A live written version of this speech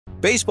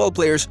baseball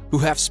players who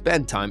have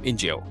spent time in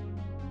jail.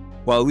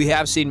 While we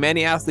have seen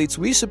many athletes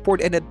we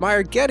support and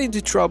admire get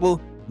into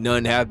trouble,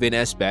 none have been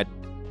as bad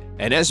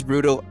and as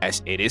brutal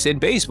as it is in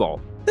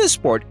baseball. This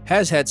sport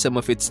has had some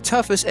of its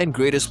toughest and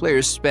greatest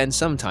players spend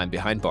some time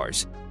behind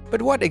bars.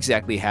 But what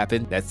exactly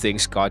happened that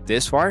things got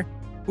this far?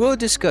 We'll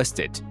discuss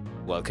it.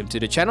 Welcome to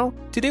the channel.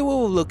 Today we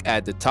will look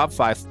at the top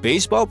 5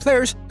 baseball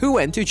players who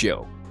went to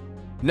jail.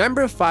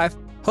 Number 5.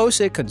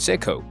 Jose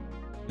Canseco.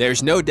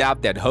 There's no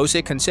doubt that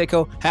Jose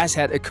Canseco has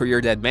had a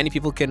career that many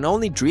people can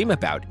only dream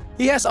about.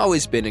 He has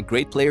always been a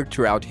great player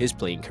throughout his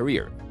playing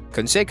career.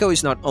 Canseco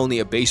is not only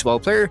a baseball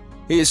player,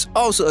 he is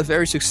also a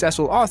very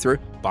successful author,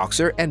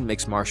 boxer, and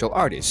mixed martial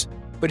artist.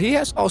 But he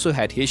has also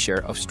had his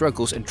share of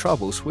struggles and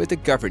troubles with the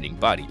governing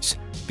bodies.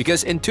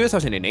 Because in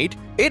 2008,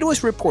 it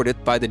was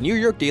reported by the New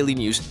York Daily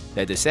News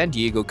that the San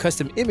Diego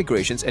Customs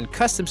Immigrations and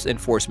Customs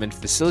Enforcement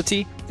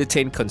Facility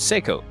detained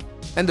Canseco.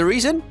 And the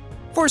reason?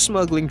 For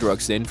smuggling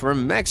drugs in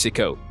from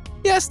Mexico.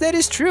 Yes, that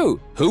is true.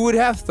 Who would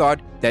have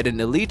thought that an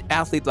elite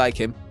athlete like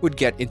him would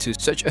get into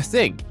such a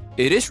thing?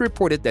 It is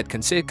reported that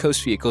Canseco's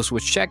vehicles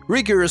was checked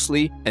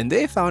rigorously and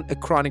they found a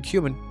chronic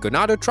human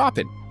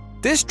gonadotropin.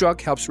 This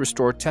drug helps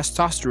restore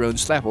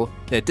testosterone's level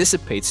that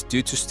dissipates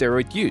due to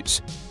steroid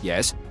use.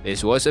 Yes,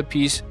 this was a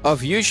piece of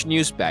huge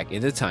news back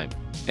in the time.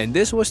 And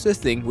this was the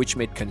thing which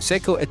made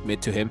Canseco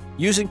admit to him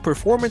using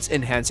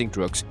performance-enhancing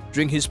drugs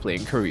during his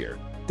playing career.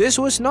 This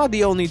was not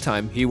the only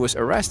time he was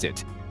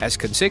arrested, as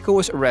Canseco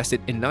was arrested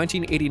in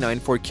 1989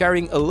 for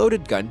carrying a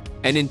loaded gun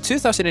and in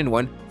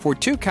 2001 for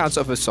 2 counts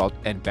of assault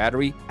and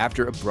battery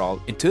after a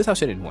brawl in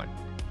 2001.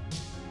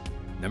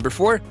 Number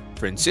 4.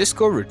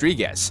 Francisco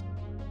Rodriguez.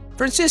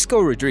 Francisco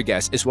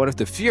Rodriguez is one of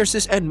the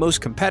fiercest and most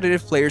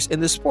competitive players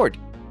in the sport,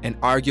 and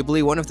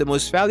arguably one of the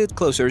most valued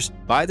closers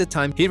by the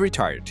time he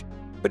retired.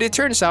 But it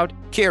turns out,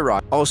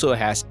 K-Rod also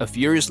has a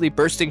furiously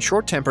bursting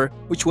short temper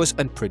which was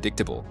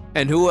unpredictable.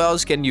 And who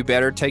else can you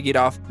better take it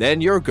off than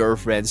your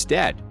girlfriend's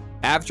dad?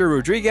 After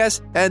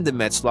Rodriguez and the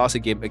Mets lost a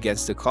game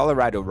against the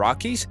Colorado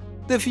Rockies,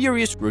 the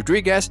furious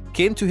Rodriguez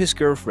came to his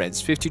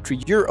girlfriend's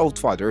 53-year-old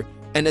father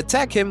and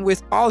attacked him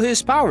with all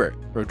his power.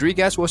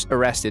 Rodriguez was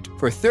arrested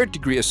for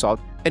third-degree assault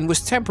and was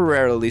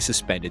temporarily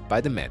suspended by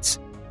the Mets.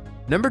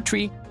 Number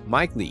 3.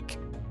 Mike Leake.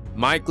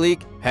 Mike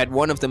Leake had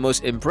one of the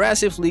most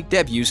impressive league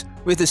debuts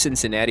with the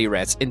Cincinnati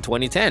Reds in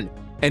 2010,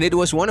 and it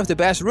was one of the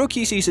best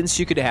rookie seasons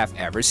you could have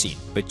ever seen.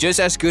 But just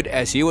as good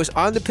as he was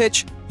on the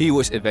pitch, he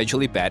was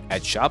eventually bad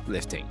at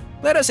shoplifting.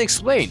 Let us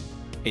explain.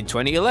 In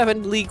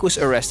 2011, Leake was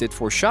arrested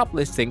for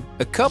shoplifting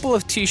a couple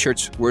of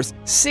t-shirts worth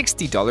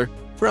 $60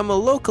 from a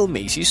local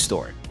Macy's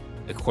store.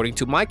 According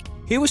to Mike,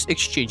 he was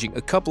exchanging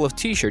a couple of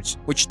t-shirts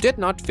which did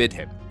not fit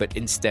him, but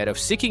instead of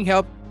seeking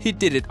help, he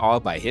did it all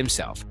by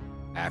himself.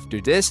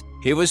 After this,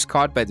 he was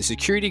caught by the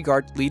security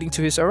guard leading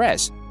to his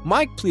arrest.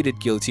 Mike pleaded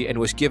guilty and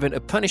was given a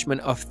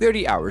punishment of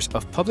 30 hours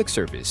of public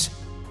service.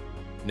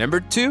 Number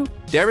 2.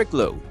 Derek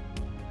Lowe.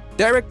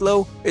 Derek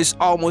Lowe is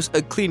almost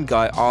a clean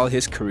guy all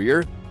his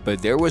career,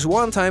 but there was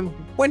one time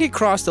when he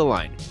crossed the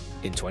line.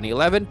 In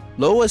 2011,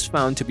 Lowe was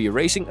found to be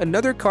racing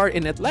another car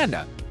in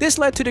Atlanta. This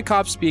led to the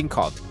cops being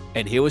called,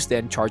 and he was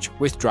then charged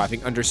with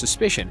driving under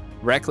suspicion,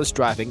 reckless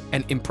driving,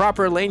 and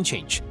improper lane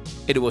change.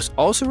 It was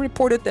also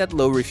reported that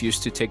Lowe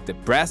refused to take the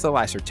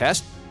breathalyzer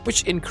test,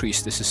 which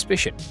increased the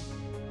suspicion.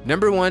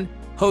 Number 1.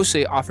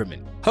 Jose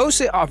Offerman.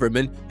 Jose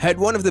Offerman had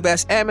one of the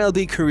best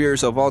MLB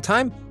careers of all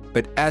time,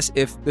 but as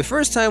if the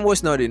first time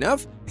was not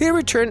enough, he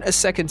returned a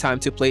second time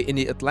to play in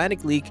the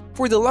Atlantic League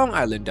for the Long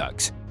Island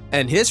Ducks.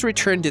 And his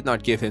return did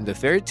not give him the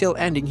fairy tale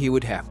ending he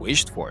would have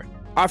wished for.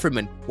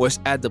 Offerman was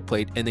at the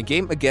plate in a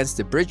game against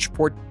the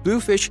Bridgeport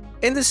Bluefish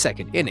in the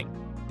second inning.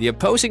 The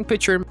opposing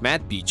pitcher,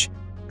 Matt Beach,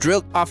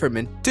 drilled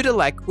Offerman to the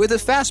leg with a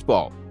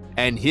fastball,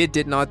 and he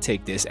did not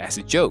take this as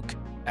a joke,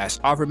 as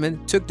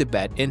Offerman took the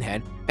bat in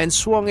hand and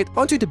swung it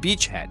onto the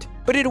Beach head,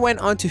 but it went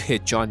on to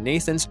hit John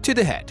Nathans to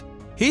the head.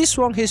 He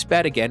swung his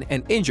bat again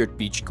and injured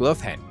Beach's glove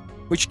hand,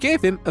 which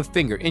gave him a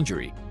finger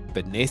injury,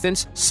 but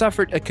Nathans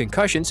suffered a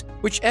concussion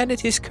which ended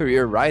his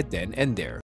career right then and there.